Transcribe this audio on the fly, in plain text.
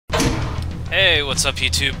Hey, what's up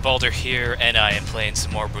YouTube? Balder here, and I am playing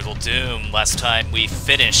some more Brutal Doom. Last time we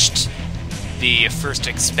finished the first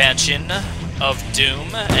expansion of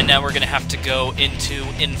Doom, and now we're gonna have to go into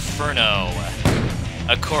Inferno.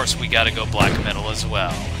 Of course, we gotta go black metal as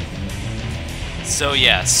well. So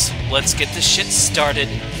yes, let's get this shit started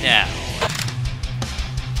now.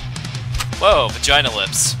 Whoa, vagina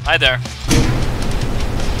lips. Hi there.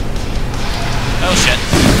 Oh shit.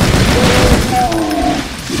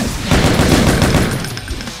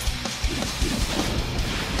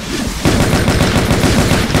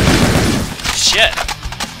 Shit.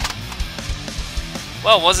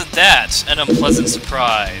 Well, wasn't that an unpleasant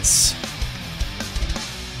surprise?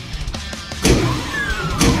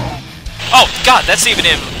 Oh god, that's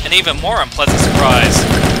an even more unpleasant surprise.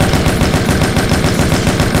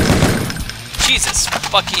 Jesus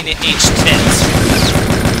fucking H-tits.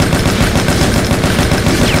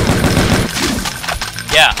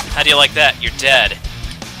 Yeah, how do you like that? You're dead.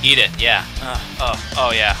 Eat it, yeah.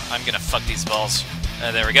 Oh yeah, I'm gonna fuck these balls.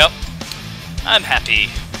 There we go. I'm happy.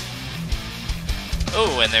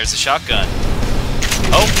 Oh, and there's a shotgun.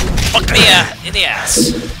 Oh, fuck me in the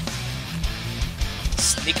ass.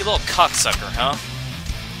 Sneaky little cocksucker, huh?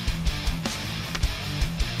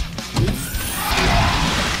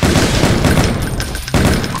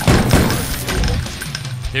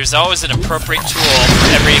 There's always an appropriate tool for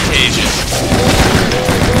every occasion.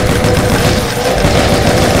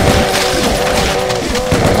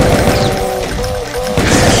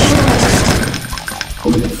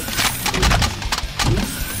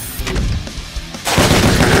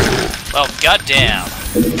 Well, goddamn.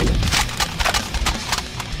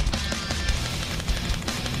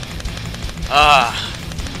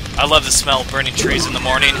 I love the smell of burning trees in the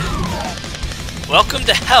morning. Welcome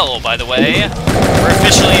to hell, by the way. We're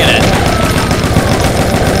officially in it.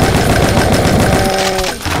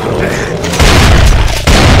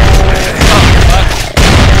 Oh, fuck.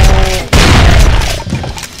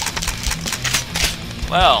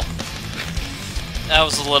 Well, that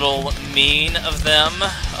was a little mean of them.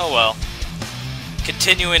 Oh well.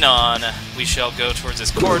 Continuing on, we shall go towards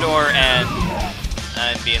this corridor, and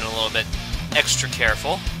I'm being a little bit extra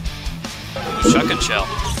careful. Ooh, shotgun shell.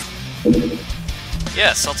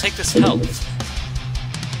 Yes, I'll take this health.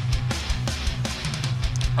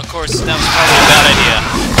 Of course, that was probably a bad idea.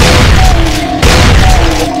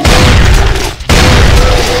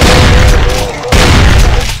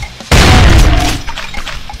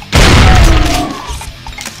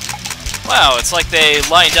 Wow, it's like they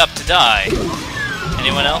lined up to die.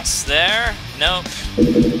 Anyone else there? Nope.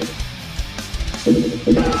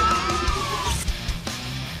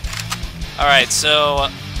 Alright, so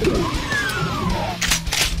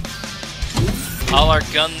all our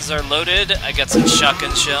guns are loaded. I got some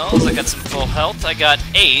shotgun shells, I got some full health, I got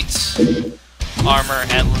 8 armor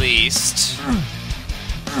at least.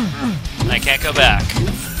 I can't go back.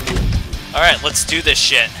 Alright, let's do this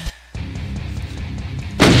shit.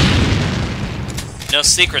 No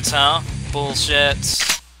secrets, huh? Bullshit.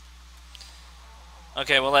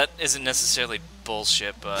 Okay, well that isn't necessarily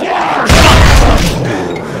bullshit, but...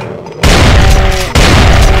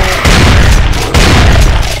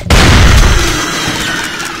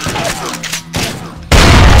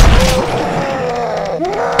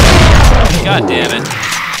 God damn it.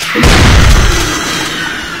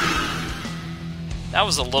 That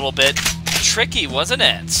was a little bit tricky, wasn't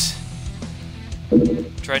it?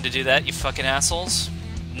 Trying to do that, you fucking assholes?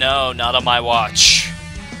 No, not on my watch.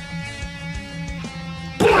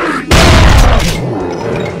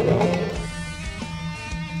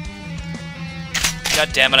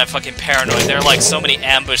 God damn it, I'm fucking paranoid. There are like so many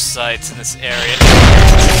ambush sites in this area.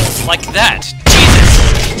 Like that! Jesus!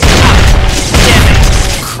 Damn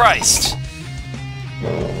it! Christ!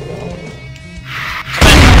 Come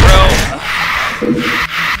at me, bro!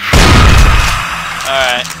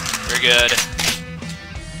 Alright, we're good.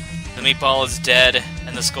 The meatball is dead,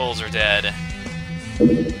 and the skulls are dead.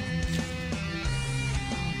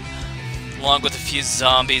 Along with a few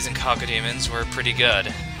zombies and cocodemons, we're pretty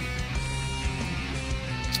good.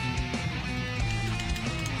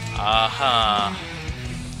 Uh-huh.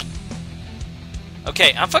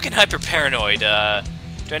 Okay, I'm fucking hyper-paranoid,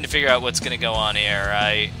 trying to figure out what's gonna go on here.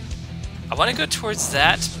 I want to go towards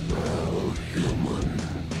that,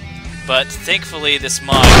 but thankfully this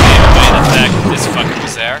mod gave away the fact that this fucker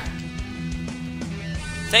was there.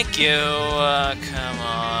 Thank you, come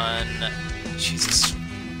on. Jesus,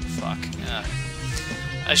 fuck.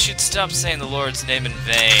 I should stop saying the Lord's name in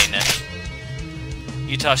vain.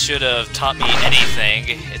 Utah should have taught me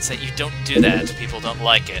anything. It's that you don't do that. People don't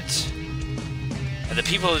like it. And the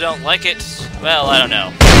people who don't like it, well, I don't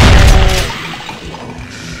know.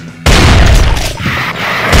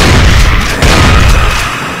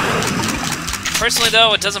 Personally,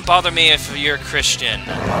 though, it doesn't bother me if you're a Christian.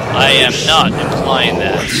 I am not implying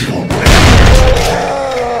that.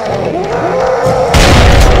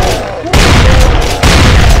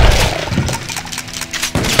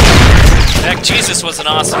 Heck, Jesus was an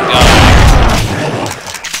awesome guy.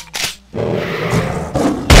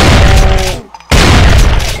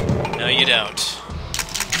 No, you don't.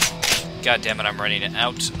 God damn it, I'm running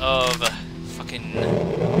out of fucking...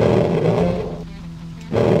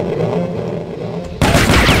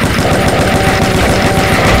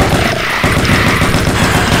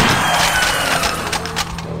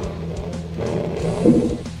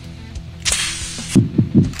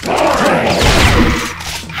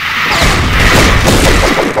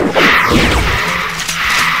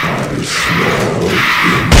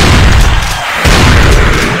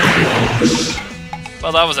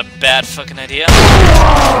 Well, that was a bad fucking idea.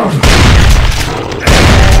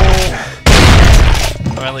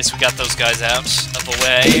 Or at least we got those guys out of the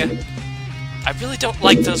way. I really don't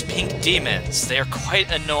like those pink demons. They are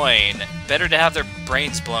quite annoying. Better to have their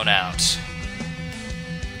brains blown out.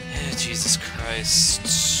 Jesus Christ.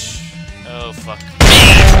 Oh, fuck.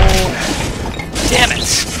 Damn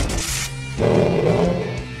it!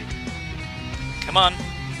 Come on.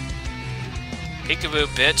 Peekaboo,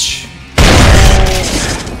 bitch.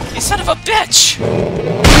 You son of a bitch!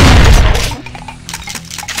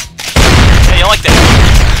 Yeah, you like that?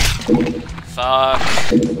 Fuck.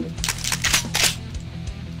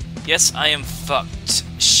 Yes, I am fucked.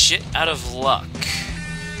 Shit out of luck.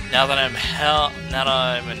 Now that I'm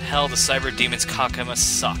in hell, the cyber demon's cock I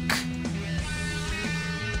must suck.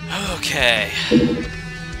 Okay.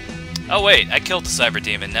 Oh wait, I killed the cyber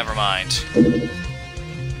demon. Never mind.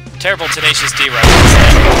 Terrible Tenacious D reference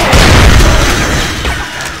then.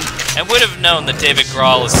 And would have known that David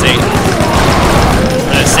Grawl is Satan.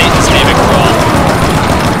 Satan's David Grawl.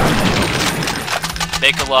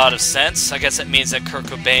 Make a lot of sense. I guess it means that Kurt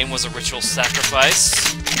Cobain was a ritual sacrifice.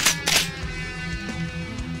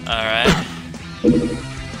 Alright.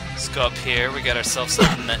 Let's go up here. We got ourselves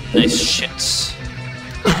some nice shit.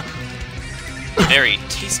 Very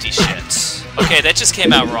tasty shit. Okay, that just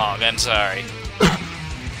came out wrong. I'm sorry.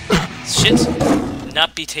 Shit.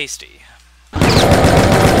 Not be tasty.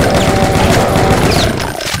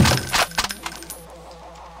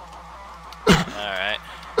 Alright.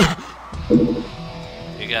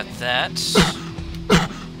 We got that.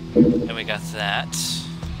 And we got that.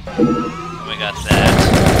 And we got that.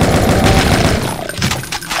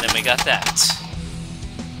 And then we got that.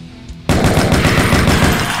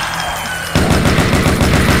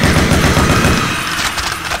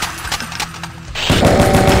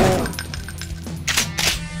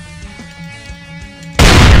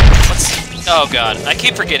 Oh god, I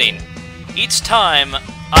keep forgetting. Each time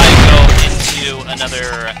I go into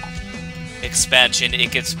another expansion,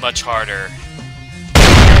 it gets much harder.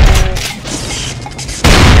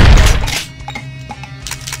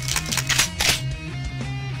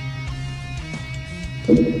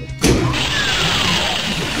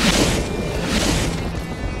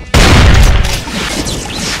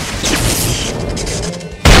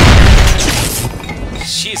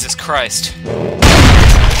 Jesus Christ.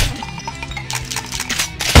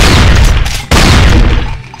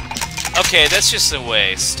 Okay, that's just a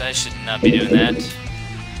waste. I should not be doing that.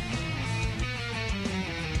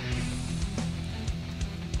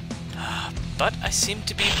 But I seem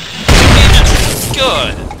to be doing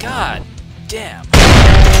good. God damn.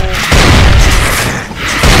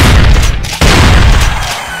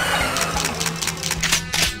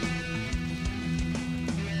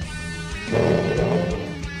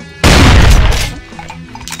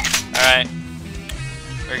 Alright.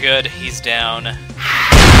 We're good. He's down.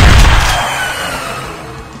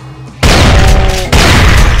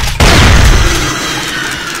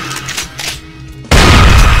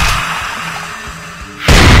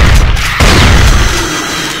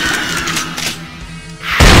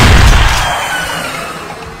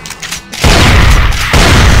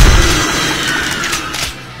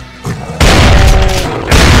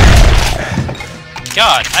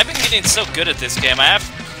 God, I've been getting so good at this game.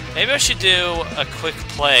 Maybe I should do a quick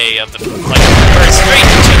play of the straight to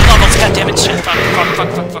levels. God damn it! Shit! Fuck!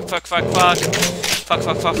 God damn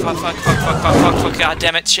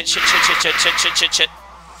it! Shit!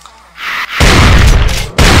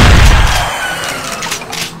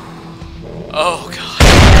 Oh god.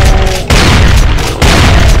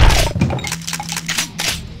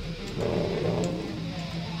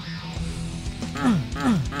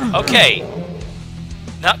 Okay.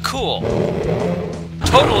 Not cool.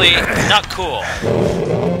 Totally not cool.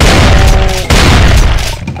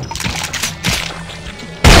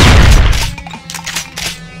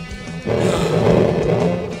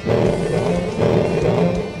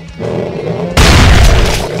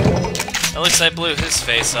 Alex, I blew his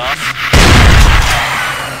face off.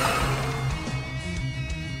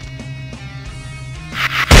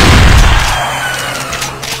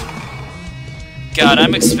 God,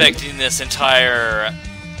 I'm expecting this entire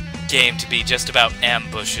game to be just about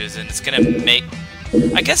ambushes, and it's gonna make...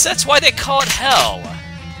 I guess that's why they call it hell.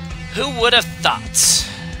 Who would have thought?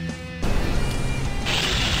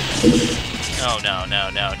 Oh, no, no,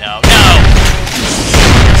 no, no, no!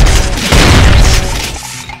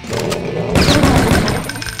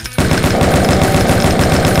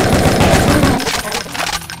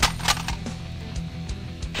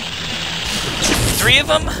 Three of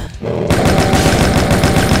them?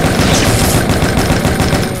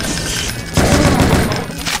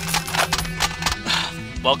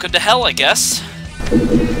 Welcome to hell, I guess.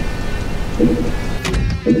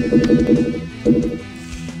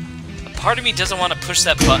 A part of me doesn't want to push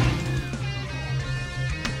that button.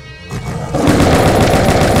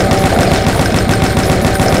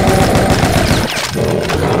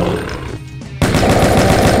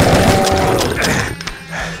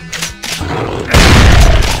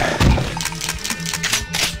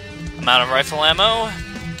 I'm out of rifle ammo.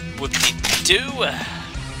 Whoop-de-doo.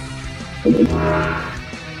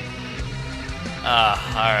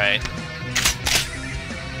 Alright.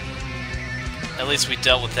 At least we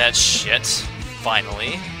dealt with that shit.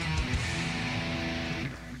 Finally.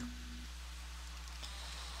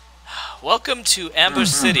 Welcome to Ambush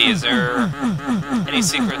City. Is there any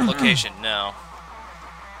secret location? No.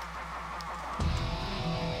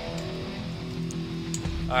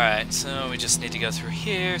 Alright, so we just need to go through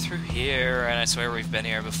here, and I swear we've been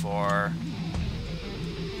here before.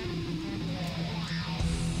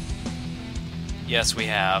 Yes, we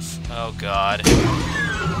have. Oh god.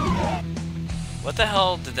 What the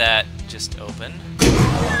hell did that just open?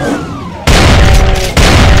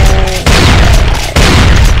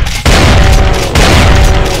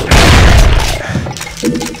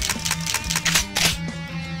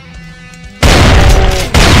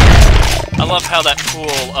 I love how that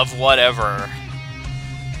pool of whatever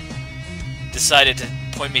decided to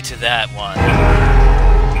point me to that one.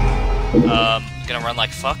 Gonna run like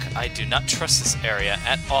fuck. I do not trust this area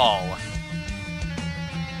at all.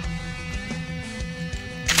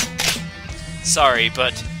 Sorry,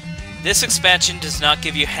 but this expansion does not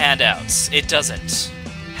give you handouts. It doesn't.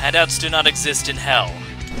 Handouts do not exist in hell.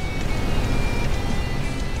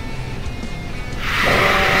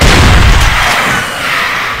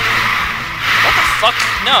 What the fuck?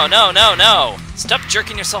 No, no, no, no! Stop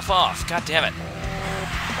jerking yourself off. God damn it.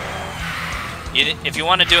 If you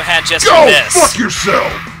want to do a hand gesture, Go this. fuck yourself!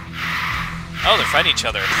 Oh, they're fighting each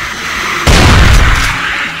other.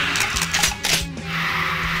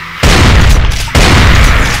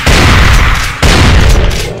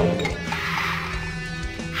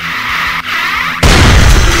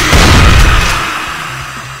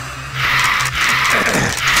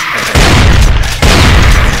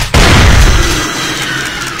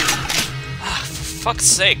 For fuck's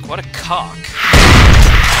sake, what a cock.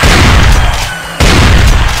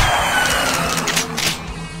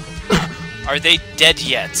 Are they dead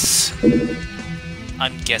yet?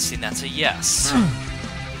 I'm guessing that's a yes.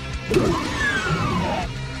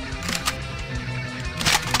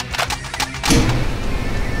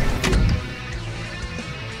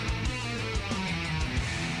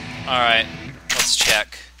 Alright, let's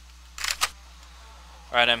check.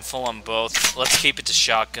 Alright, I'm full on both. Let's keep it to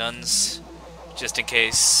shotguns, just in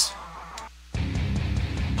case.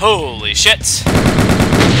 Holy shit!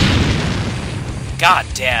 God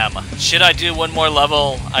damn. Should I do one more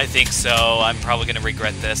level? I think so. I'm probably gonna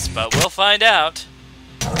regret this, but we'll find out.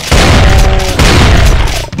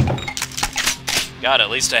 God,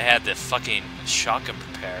 at least I had the fucking shotgun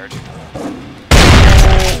prepared.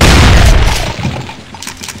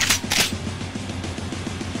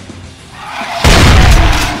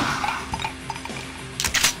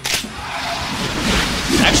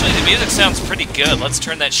 Actually, the music sounds pretty good. Let's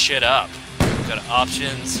turn that shit up. Go to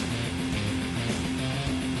options.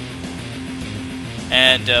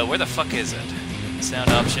 And where the fuck is it?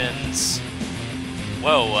 Sound options.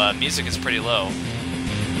 Whoa, music is pretty low.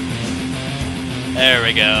 There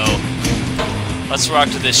we go. Let's rock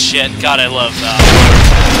to this shit. God, I love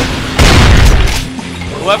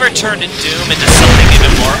whoever turned Doom into something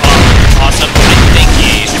even more awesome, I think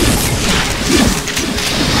he...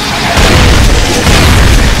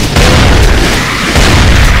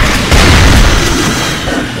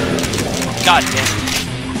 God damn it.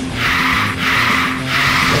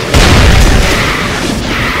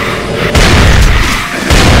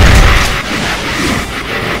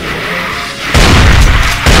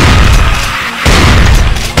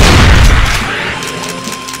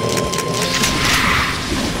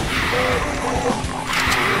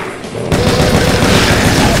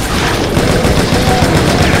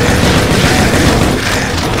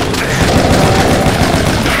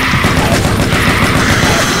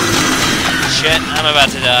 shit, I'm about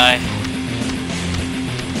to die.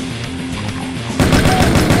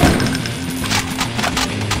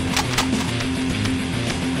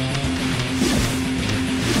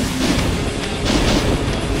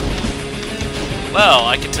 Well,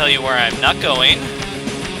 I can tell you where I'm not going.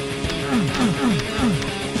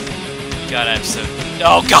 God, I'm so...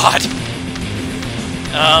 Oh, God!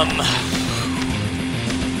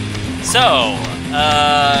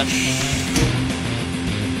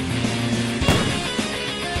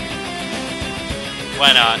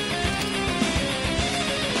 Why not?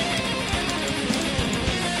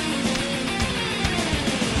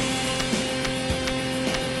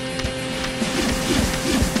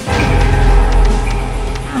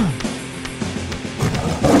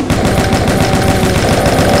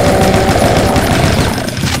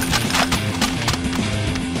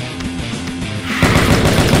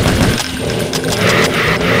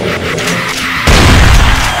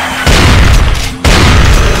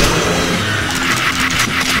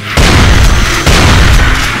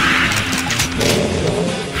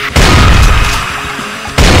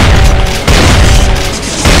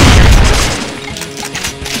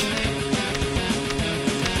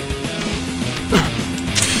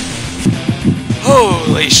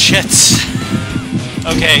 Holy shit!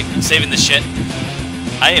 Okay, I'm saving the shit.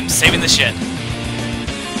 I am saving the shit.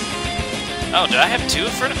 Oh, did I have two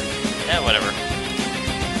in front of me? Yeah, whatever.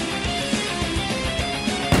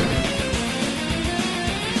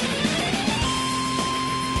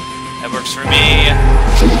 That works for me.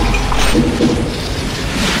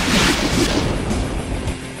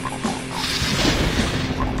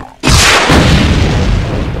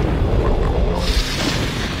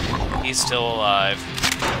 He's still alive.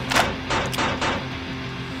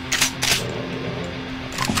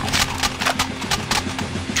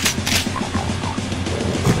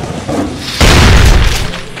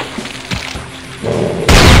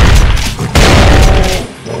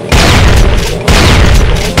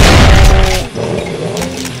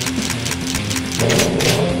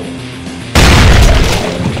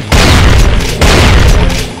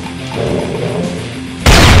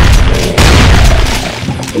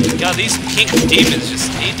 God, these pink demons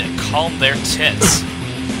just need to calm their tits.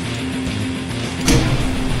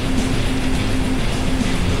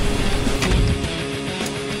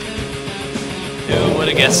 Who would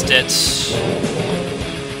have guessed it?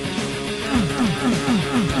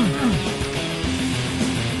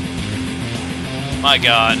 My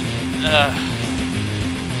God.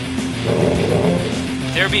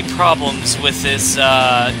 There be problems with this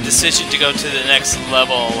decision to go to the next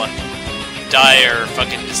level. Dire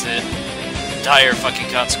fucking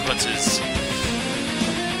consequences.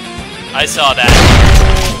 I saw that.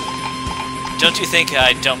 Don't you think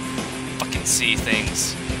I don't fucking see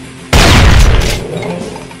things?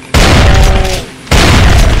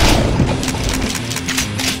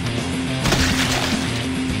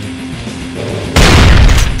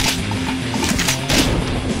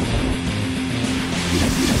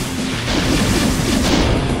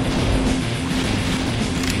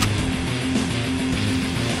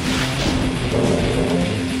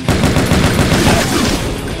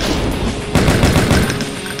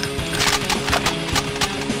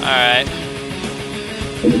 Alright.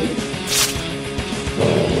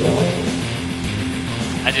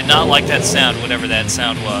 I did not like that sound, whatever that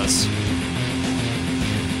sound was.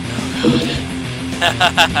 Oh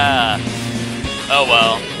god. Oh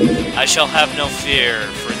well. I shall have no fear,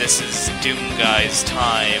 for this is Doom Guy's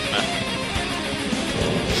time.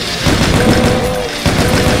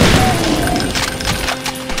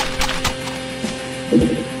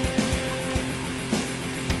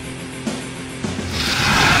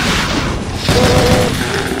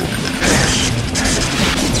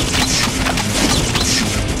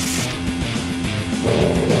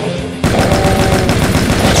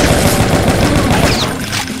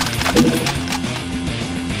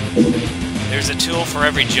 There's a tool for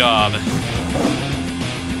every job.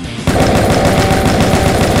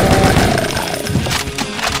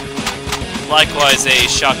 Likewise, a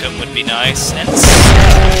shotgun would be nice. And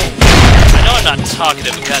I know I'm not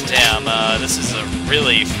talkative, but goddamn, this is a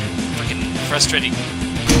really freaking frustrating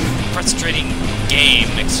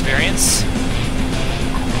game experience.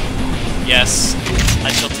 Yes,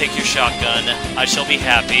 I shall take your shotgun. I shall be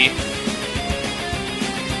happy.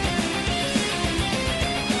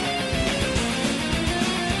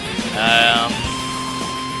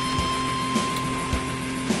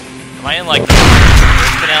 Am I in, like, the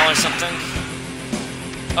birth canal or something?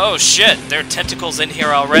 Oh shit, there are tentacles in here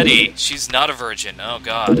already. She's not a virgin. Oh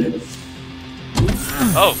god.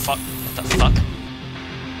 Oh, fuck. What the fuck?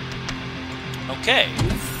 Okay.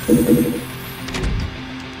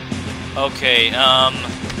 Okay,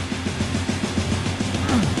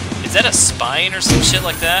 is that a spine or some shit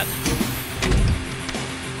like that?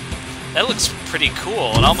 That looks pretty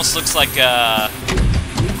cool. It almost looks like,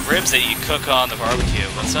 ribs that you cook on the barbecue.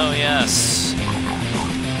 But so, yes.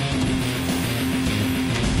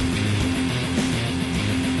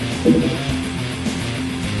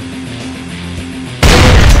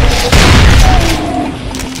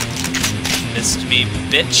 Missed me,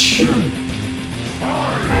 bitch.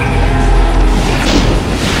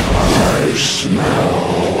 I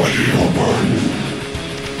smell human.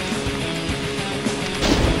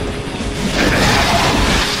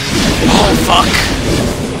 Oh, fuck.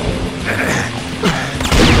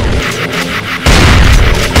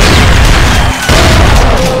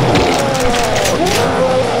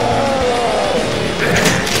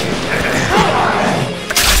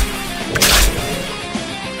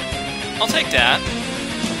 I'll take that.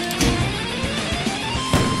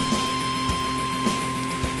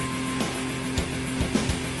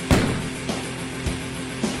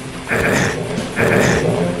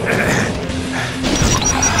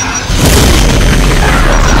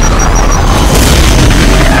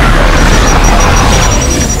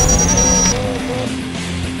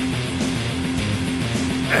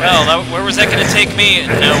 Well, where was that going to take me?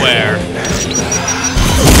 Nowhere.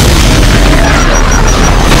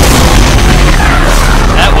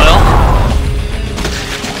 That will.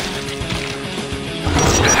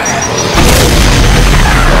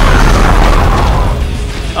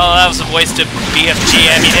 Oh, that was a waste of BFG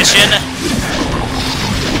ammunition.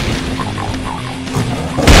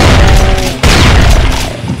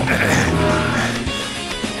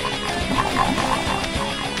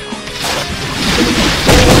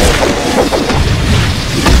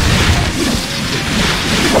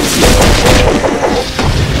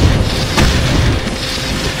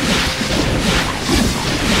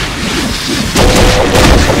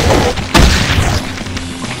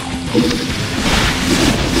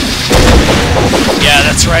 Yeah,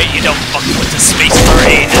 that's right, you don't fuck with the Space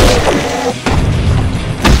Marine.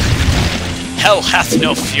 Hell hath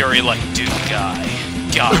no fury like Doom Guy.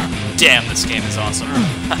 God damn, this game is awesome.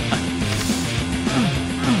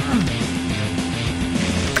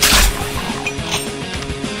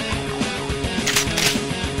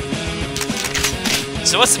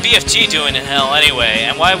 So what's the BFG doing in hell anyway?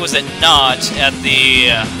 And why was it not at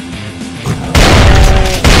the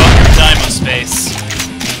Dymo space?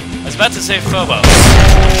 I was about to say Phobos.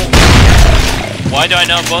 Why do I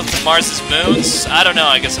know both of Mars' moons? I don't know,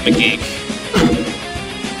 I guess I'm a geek.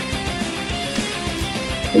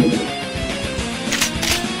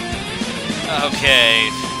 Okay.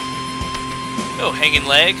 Oh, hanging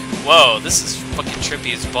leg? Whoa, this is fucking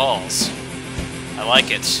trippy as balls. I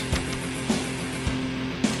like it.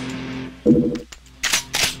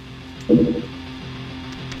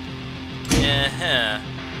 Uh-huh.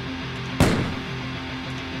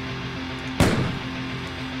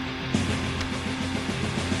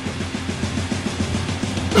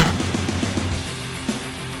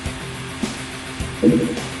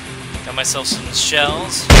 Got myself some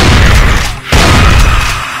shells. Got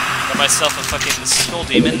myself a fucking skull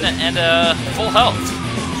demon and full health.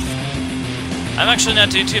 I'm actually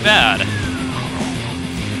not doing too bad.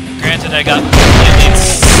 Granted, I got completely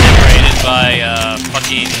incinerated by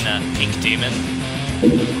fucking pink demon.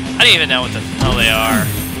 I don't even know what the hell they are.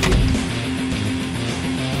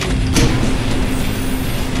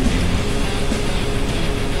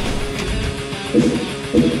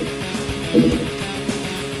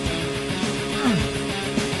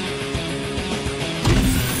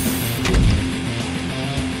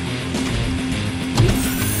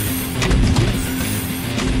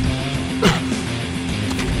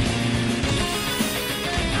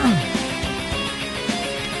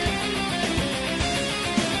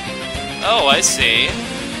 Oh, I see.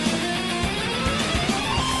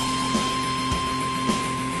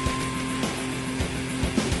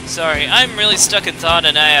 Sorry, I'm really stuck in thought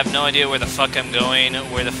and I have no idea where the fuck I'm going,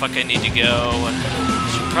 where the fuck I need to go.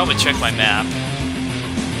 Should probably check my map.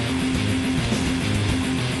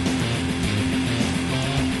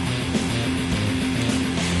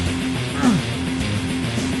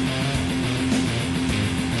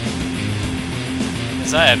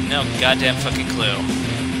 Because I have no goddamn fucking clue.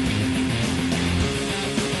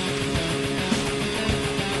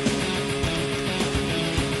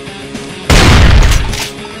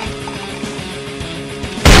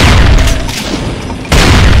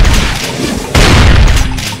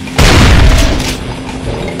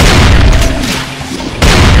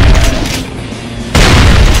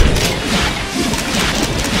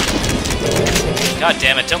 God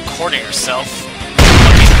damn it, don't corner yourself.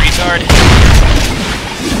 Fucking retard.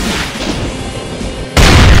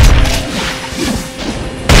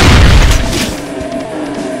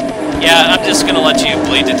 Yeah, I'm just gonna let you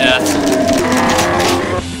bleed to death.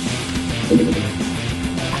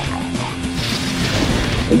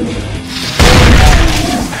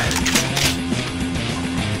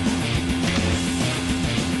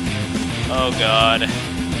 Oh god.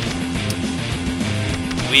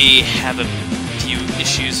 We have a few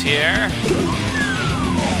issues here.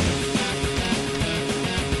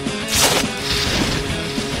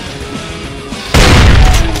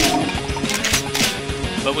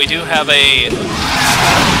 But we do have a...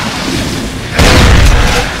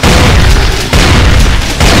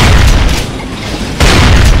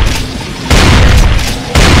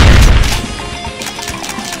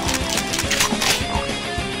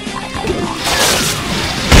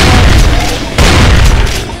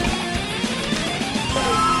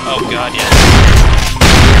 Oh god, yes.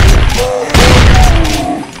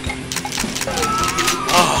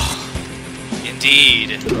 Oh,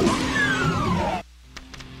 indeed.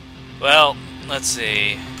 Well, let's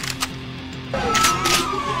see.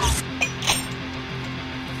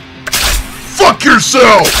 Fuck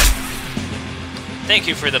yourself! Thank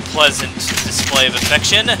you for the pleasant display of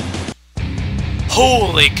affection.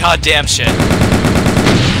 Holy goddamn shit.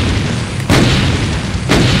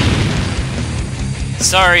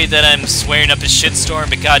 Sorry that I'm swearing up a shitstorm,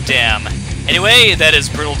 but goddamn. Anyway, that is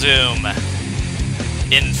Brutal Doom.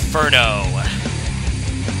 Inferno.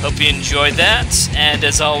 Hope you enjoyed that, and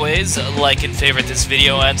as always, like and favorite this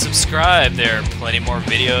video and subscribe. There are plenty more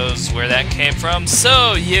videos where that came from,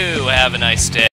 so you have a nice day.